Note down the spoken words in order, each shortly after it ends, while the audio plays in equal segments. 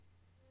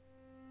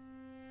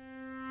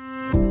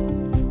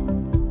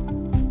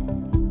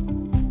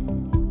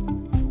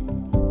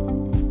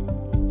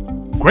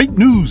Great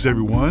news,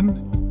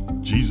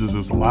 everyone! Jesus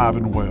is alive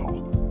and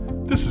well.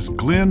 This is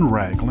Glenn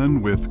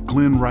Ragland with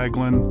Glenn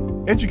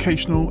Ragland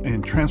Educational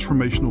and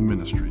Transformational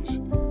Ministries.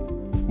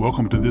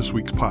 Welcome to this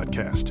week's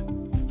podcast.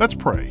 Let's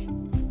pray.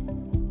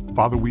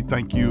 Father, we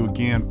thank you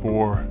again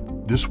for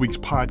this week's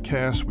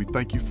podcast. We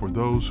thank you for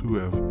those who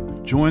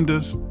have joined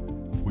us.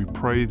 We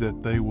pray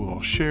that they will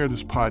share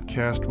this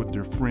podcast with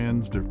their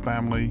friends, their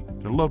family,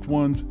 their loved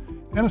ones,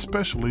 and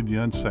especially the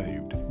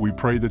unsaved. We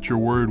pray that your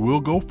word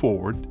will go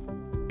forward.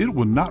 It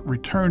will not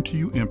return to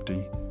you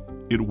empty.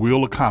 It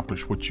will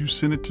accomplish what you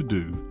sent it to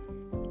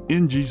do.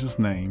 In Jesus'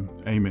 name,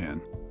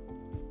 amen.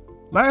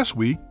 Last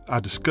week,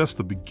 I discussed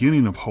the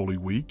beginning of Holy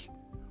Week.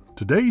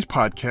 Today's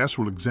podcast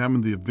will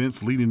examine the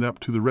events leading up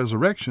to the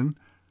resurrection,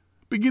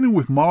 beginning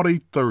with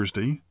Maundy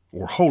Thursday,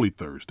 or Holy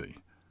Thursday.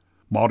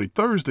 Maundy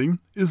Thursday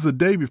is the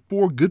day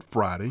before Good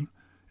Friday,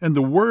 and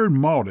the word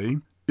Maundy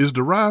is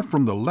derived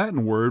from the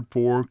Latin word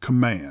for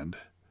command.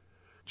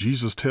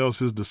 Jesus tells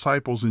his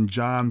disciples in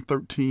John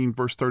 13,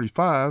 verse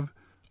 35,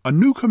 "A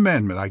new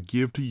commandment I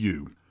give to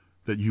you,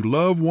 that you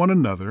love one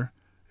another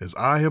as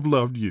I have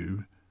loved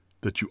you,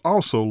 that you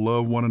also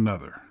love one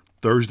another."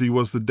 Thursday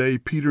was the day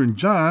Peter and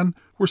John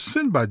were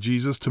sent by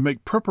Jesus to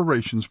make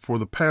preparations for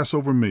the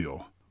Passover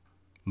meal.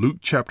 Luke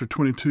chapter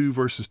 22,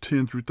 verses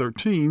 10 through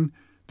 13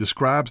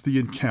 describes the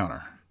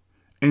encounter.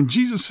 "And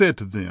Jesus said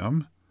to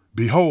them,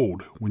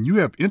 Behold, when you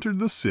have entered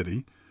the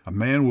city, a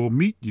man will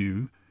meet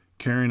you,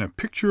 carrying a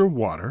pitcher of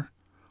water.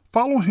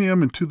 Follow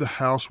him into the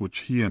house which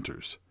he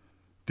enters.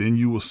 Then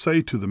you will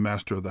say to the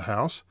master of the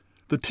house,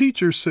 The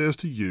teacher says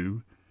to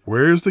you,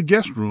 Where is the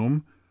guest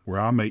room where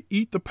I may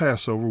eat the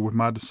Passover with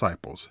my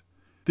disciples?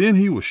 Then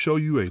he will show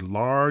you a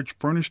large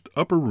furnished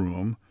upper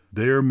room.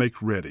 There make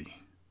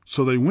ready."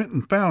 So they went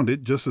and found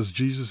it just as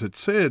Jesus had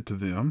said to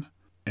them,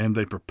 and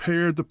they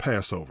prepared the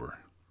Passover.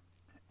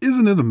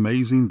 Isn't it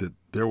amazing that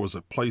there was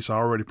a place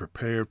already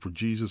prepared for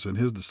Jesus and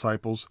his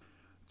disciples,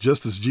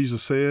 just as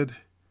Jesus said?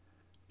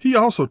 He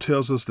also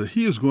tells us that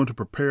he is going to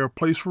prepare a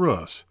place for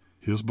us,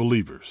 his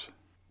believers.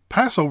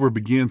 Passover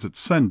begins at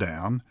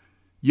sundown,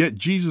 yet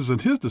Jesus and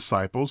his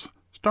disciples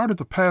started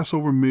the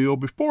Passover meal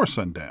before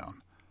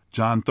sundown.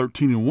 John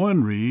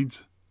 13:1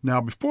 reads, "Now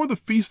before the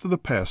feast of the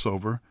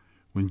Passover,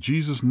 when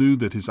Jesus knew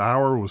that his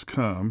hour was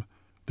come,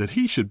 that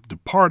he should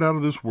depart out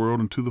of this world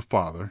unto the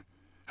Father,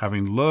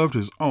 having loved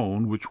his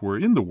own which were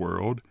in the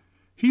world,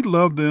 he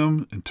loved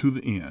them unto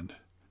the end."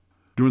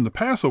 During the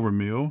Passover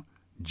meal,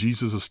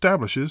 Jesus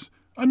establishes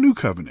a new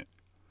covenant.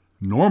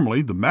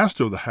 Normally, the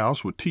master of the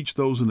house would teach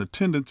those in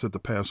attendance at the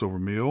Passover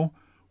meal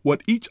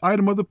what each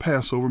item of the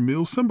Passover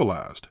meal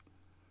symbolized.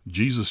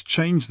 Jesus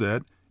changed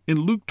that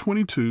in Luke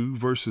 22,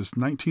 verses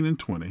 19 and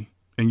 20,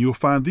 and you'll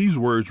find these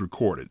words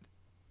recorded.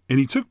 "And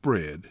he took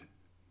bread,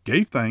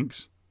 gave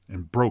thanks,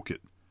 and broke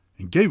it,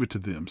 and gave it to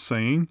them,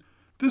 saying,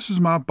 This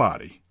is my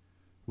body,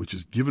 which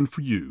is given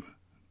for you.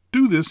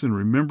 Do this in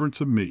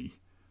remembrance of me.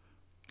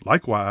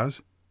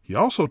 Likewise, he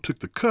also took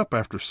the cup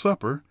after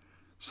supper,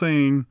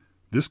 saying,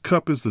 This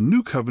cup is the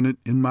new covenant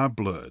in my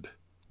blood,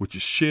 which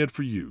is shed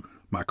for you."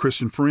 My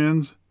Christian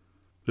friends,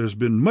 there's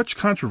been much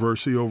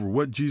controversy over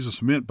what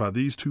Jesus meant by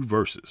these two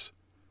verses.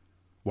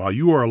 While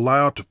you are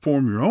allowed to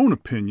form your own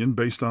opinion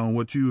based on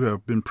what you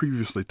have been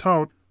previously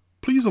taught,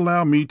 please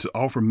allow me to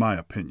offer my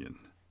opinion.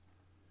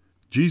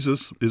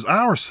 Jesus is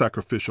our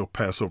sacrificial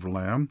Passover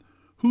lamb,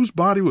 whose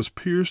body was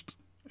pierced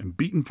and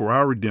beaten for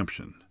our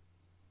redemption.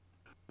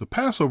 The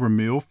Passover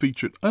meal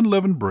featured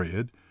unleavened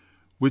bread,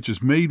 which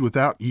is made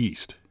without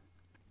yeast.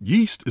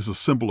 Yeast is a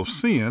symbol of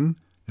sin,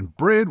 and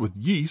bread with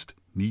yeast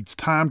needs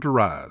time to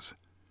rise.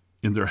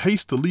 In their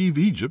haste to leave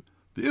Egypt,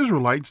 the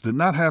Israelites did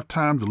not have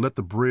time to let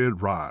the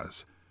bread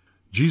rise.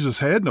 Jesus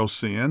had no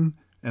sin,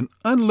 and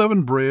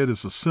unleavened bread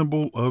is a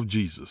symbol of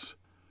Jesus.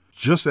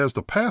 Just as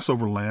the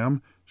Passover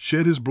lamb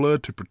shed his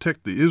blood to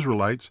protect the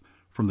Israelites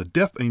from the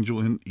death angel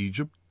in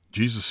Egypt,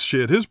 Jesus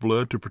shed his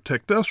blood to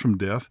protect us from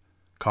death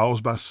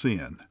caused by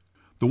sin.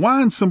 The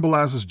wine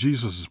symbolizes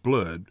Jesus'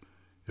 blood.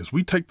 As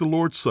we take the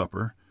Lord's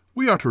Supper,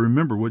 we are to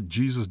remember what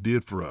Jesus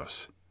did for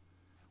us.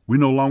 We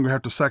no longer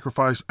have to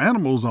sacrifice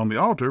animals on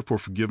the altar for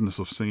forgiveness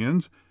of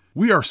sins.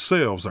 We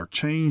ourselves are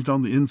changed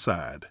on the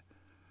inside.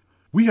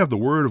 We have the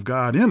Word of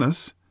God in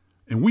us,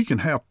 and we can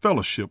have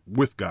fellowship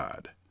with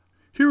God.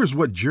 Here is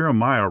what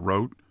Jeremiah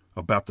wrote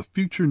about the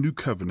future new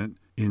covenant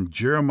in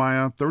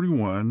Jeremiah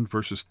 31,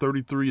 verses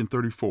 33 and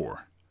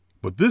 34.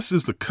 "But this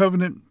is the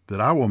covenant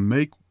that I will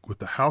make with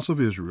the house of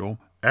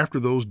Israel after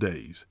those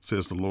days,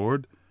 says the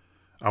Lord.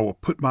 I will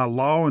put my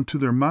law into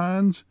their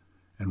minds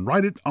and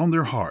write it on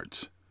their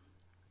hearts.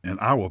 And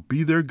I will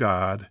be their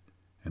God,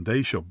 and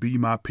they shall be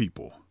my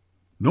people.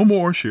 No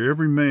more shall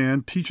every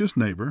man teach his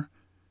neighbor,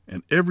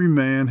 and every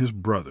man his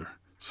brother,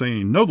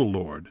 saying, Know the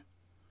Lord.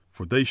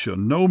 For they shall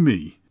know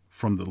me,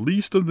 from the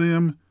least of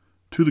them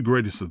to the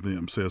greatest of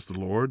them, says the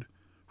Lord.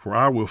 For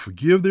I will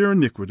forgive their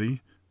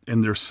iniquity,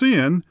 and their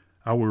sin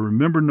I will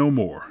remember no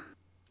more."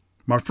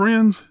 My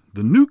friends,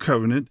 the new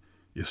covenant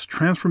is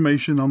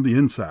transformation on the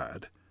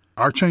inside.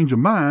 Our change of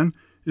mind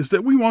is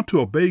that we want to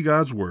obey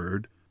God's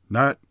word,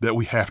 not that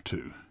we have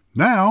to.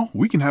 Now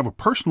we can have a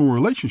personal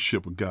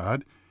relationship with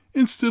God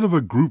instead of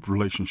a group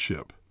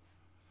relationship.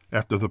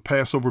 After the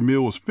Passover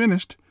meal was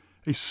finished,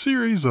 a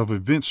series of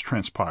events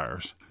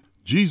transpires.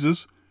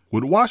 Jesus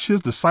would wash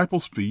his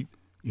disciples' feet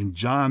in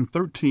John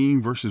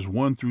 13, verses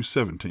 1 through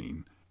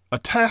 17, a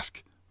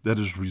task that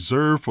is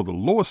reserved for the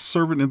lowest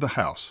servant in the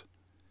house.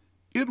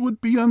 It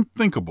would be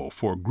unthinkable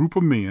for a group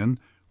of men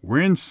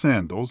wearing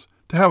sandals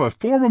to have a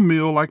formal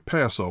meal like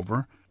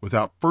Passover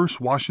without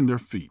first washing their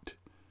feet.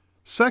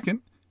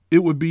 Second,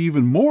 it would be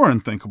even more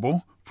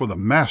unthinkable for the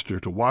master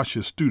to wash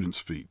his students'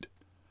 feet.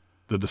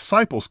 The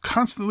disciples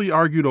constantly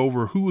argued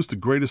over who was the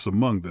greatest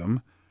among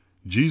them.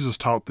 Jesus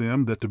taught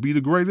them that to be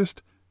the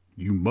greatest,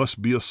 you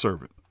must be a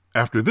servant.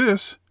 After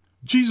this,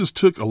 Jesus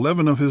took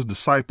 11 of his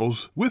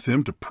disciples with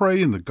him to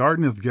pray in the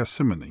Garden of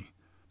Gethsemane.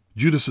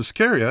 Judas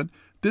Iscariot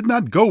did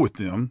not go with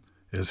them,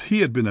 as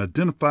he had been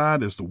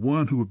identified as the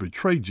one who would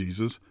betray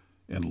Jesus,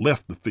 and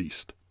left the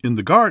feast. In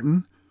the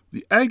garden,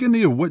 the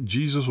agony of what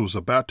Jesus was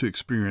about to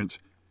experience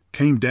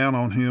came down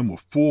on him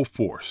with full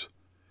force.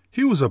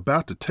 He was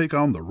about to take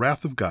on the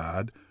wrath of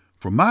God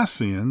for my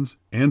sins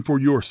and for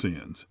your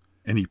sins.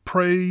 And he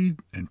prayed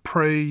and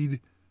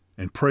prayed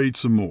and prayed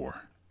some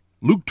more.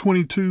 Luke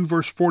 22,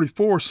 verse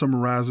 44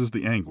 summarizes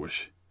the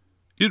anguish.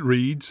 It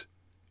reads,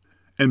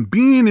 "And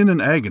being in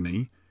an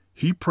agony,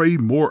 he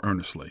prayed more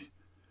earnestly,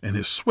 and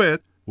his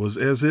sweat was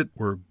as it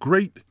were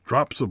great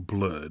drops of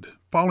blood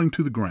falling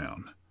to the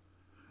ground."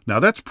 Now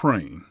that's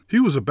praying. He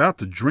was about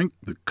to drink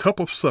the cup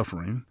of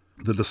suffering.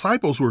 The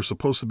disciples were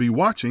supposed to be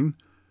watching,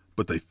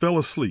 but they fell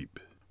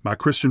asleep. My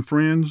Christian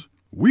friends,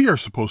 we are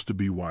supposed to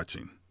be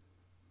watching,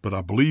 but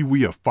I believe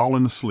we have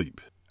fallen asleep.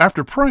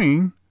 After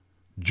praying,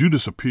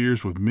 Judas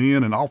appears with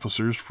men and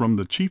officers from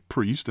the chief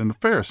priests and the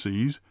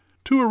Pharisees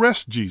to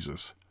arrest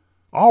Jesus.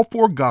 All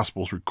 4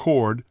 Gospels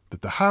record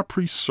that the high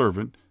priest's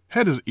servant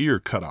had his ear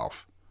cut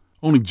off.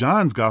 Only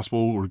John's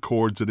Gospel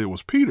records that it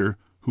was Peter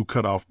who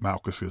cut off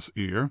Malchus's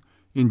ear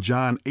in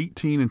John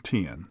 18 and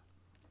 10.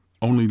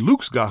 Only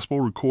Luke's Gospel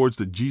records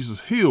that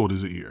Jesus healed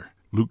his ear,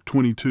 Luke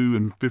 22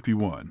 and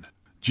 51.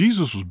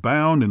 Jesus was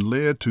bound and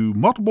led to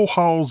multiple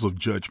halls of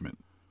judgment.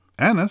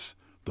 Annas,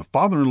 the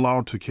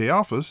father-in-law to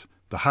Caiaphas,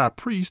 the high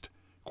priest,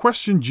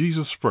 questioned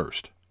Jesus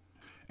first.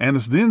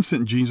 Annas then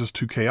sent Jesus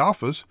to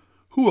Caiaphas,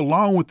 who,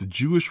 along with the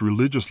Jewish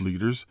religious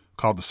leaders,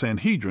 called the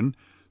Sanhedrin,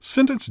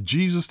 sentenced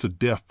Jesus to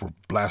death for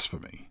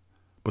blasphemy.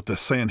 But the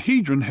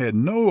Sanhedrin had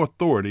no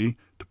authority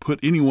to put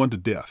anyone to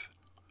death.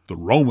 The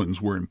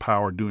Romans were in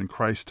power during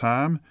Christ's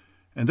time,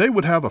 and they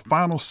would have the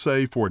final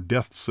say for a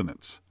death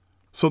sentence.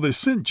 So they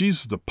sent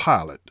Jesus to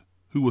Pilate,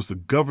 who was the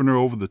governor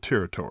over the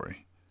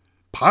territory.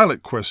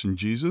 Pilate questioned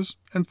Jesus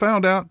and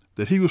found out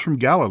that he was from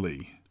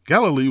Galilee.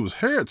 Galilee was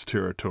Herod's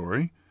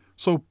territory,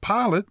 so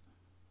Pilate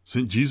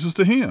sent Jesus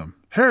to him.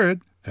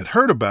 Herod had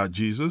heard about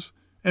Jesus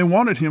and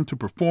wanted him to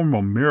perform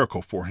a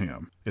miracle for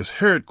him. As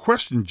Herod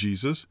questioned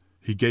Jesus,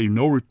 he gave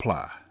no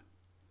reply.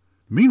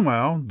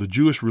 Meanwhile, the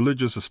Jewish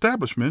religious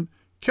establishment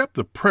kept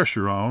the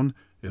pressure on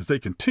as they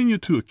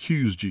continued to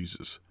accuse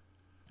Jesus.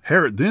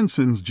 Herod then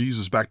sends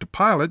Jesus back to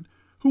Pilate,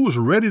 who was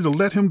ready to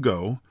let him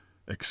go,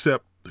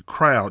 except the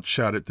crowd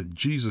shouted that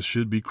Jesus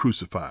should be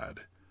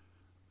crucified.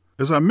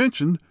 As I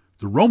mentioned,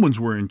 the Romans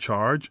were in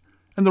charge,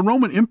 and the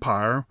Roman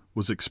Empire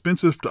was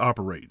expensive to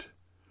operate.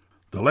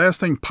 The last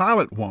thing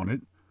Pilate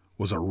wanted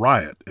was a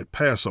riot at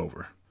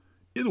Passover.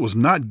 It was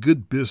not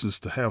good business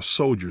to have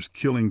soldiers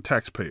killing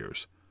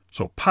taxpayers,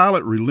 so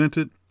Pilate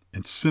relented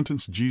and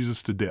sentenced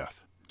Jesus to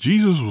death.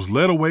 Jesus was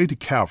led away to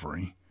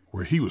Calvary,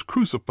 where he was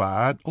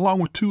crucified along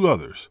with 2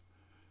 others.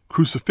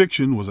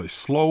 Crucifixion was a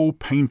slow,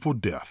 painful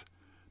death,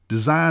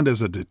 designed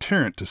as a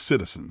deterrent to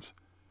citizens.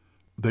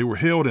 They were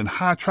held in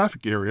high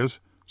traffic areas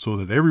so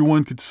that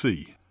everyone could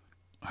see.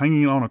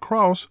 Hanging on a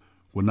cross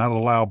would not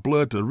allow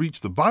blood to reach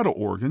the vital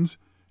organs,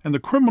 and the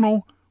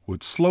criminal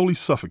would slowly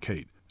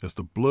suffocate as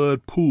the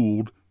blood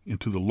pooled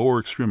into the lower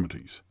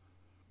extremities.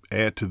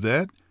 Add to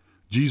that,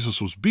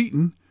 Jesus was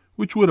beaten,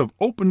 which would have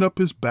opened up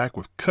his back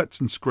with cuts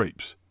and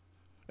scrapes.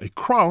 A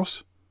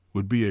cross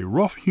would be a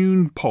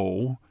rough-hewn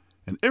pole,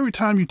 and every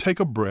time you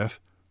take a breath,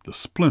 the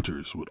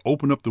splinters would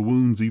open up the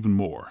wounds even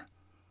more.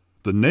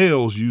 The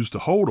nails used to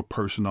hold a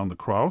person on the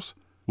cross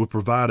would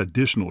provide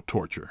additional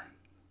torture.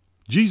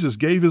 Jesus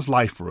gave his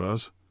life for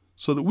us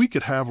so that we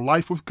could have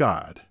life with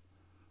God.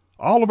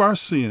 All of our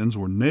sins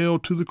were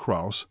nailed to the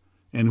cross,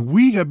 and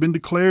we have been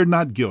declared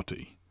not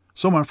guilty.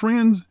 So, my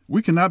friends,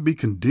 we cannot be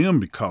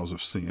condemned because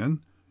of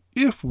sin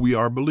if we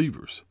are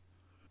believers.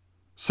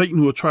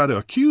 Satan will try to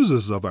accuse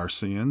us of our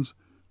sins,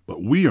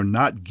 but we are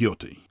not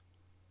guilty.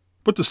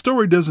 But the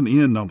story doesn't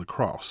end on the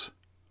cross.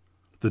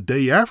 The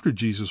day after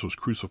Jesus was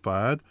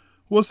crucified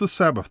was the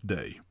Sabbath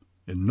day,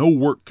 and no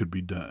work could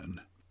be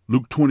done.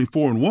 Luke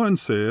 24:1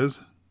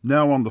 says,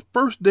 "Now on the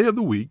first day of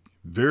the week,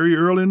 very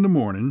early in the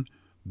morning,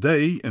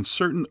 they and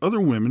certain other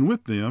women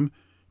with them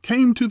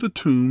came to the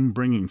tomb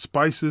bringing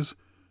spices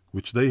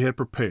which they had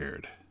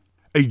prepared."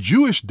 A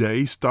Jewish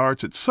day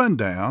starts at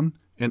sundown,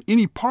 and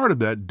any part of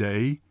that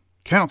day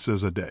counts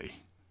as a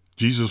day.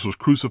 Jesus was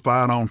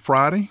crucified on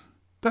Friday.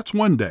 That's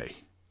one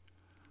day.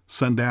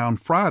 Sundown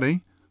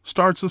Friday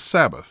starts the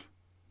Sabbath.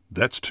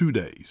 That's 2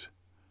 days.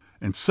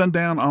 And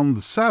sundown on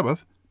the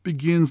Sabbath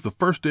begins the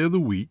first day of the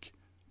week.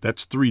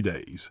 That's 3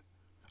 days.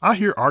 I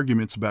hear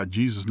arguments about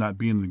Jesus not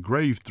being in the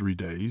grave 3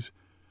 days.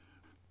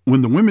 When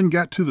the women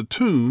got to the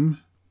tomb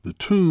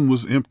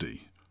was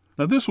empty.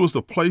 Now this was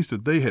the place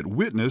that they had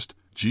witnessed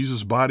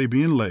Jesus' body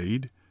being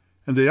laid,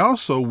 and they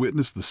also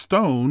witnessed the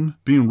stone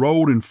being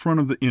rolled in front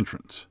of the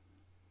entrance.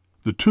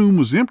 The tomb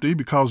was empty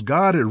because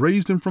God had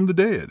raised him from the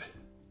dead.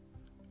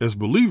 As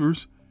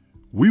believers,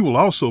 we will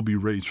also be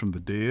raised from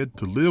the dead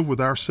to live with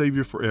our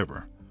Savior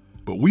forever.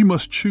 But we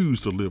must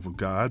choose to live with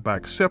God by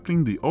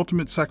accepting the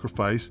ultimate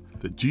sacrifice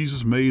that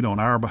Jesus made on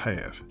our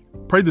behalf.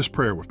 Pray this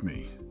prayer with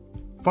me.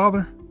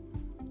 Father,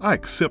 I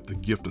accept the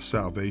gift of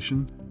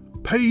salvation,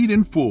 paid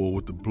in full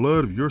with the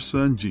blood of your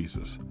Son,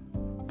 Jesus.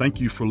 Thank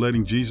you for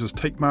letting Jesus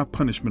take my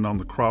punishment on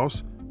the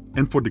cross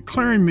and for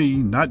declaring me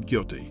not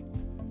guilty.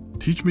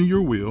 Teach me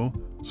your will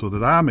so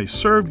that I may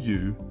serve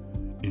you.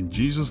 In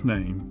Jesus'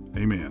 name,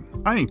 amen.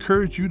 I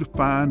encourage you to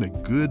find a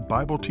good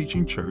Bible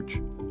teaching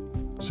church.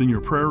 Send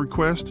your prayer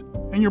request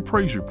and your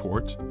praise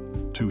reports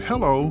to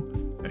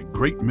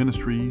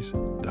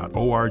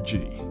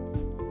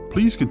hello@greatministries.org.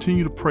 Please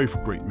continue to pray for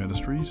Great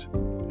Ministries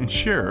and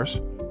share us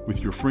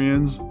with your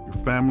friends,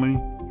 your family,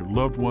 your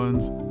loved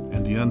ones,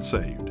 and the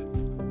unsaved.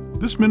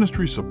 This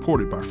ministry is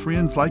supported by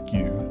friends like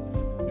you.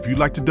 If you'd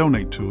like to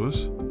donate to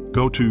us,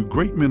 go to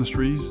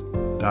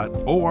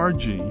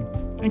greatministries.org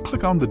and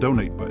click on the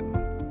donate button.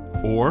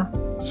 Or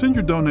send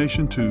your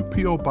donation to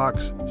P.O.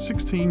 Box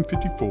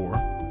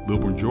 1654,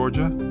 Lilburn,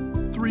 Georgia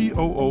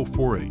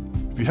 30048.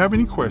 If you have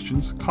any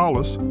questions, call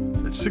us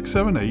at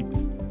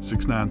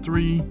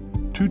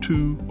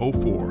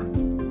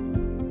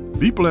 678-693-2204.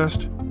 Be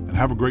blessed and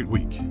have a great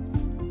week.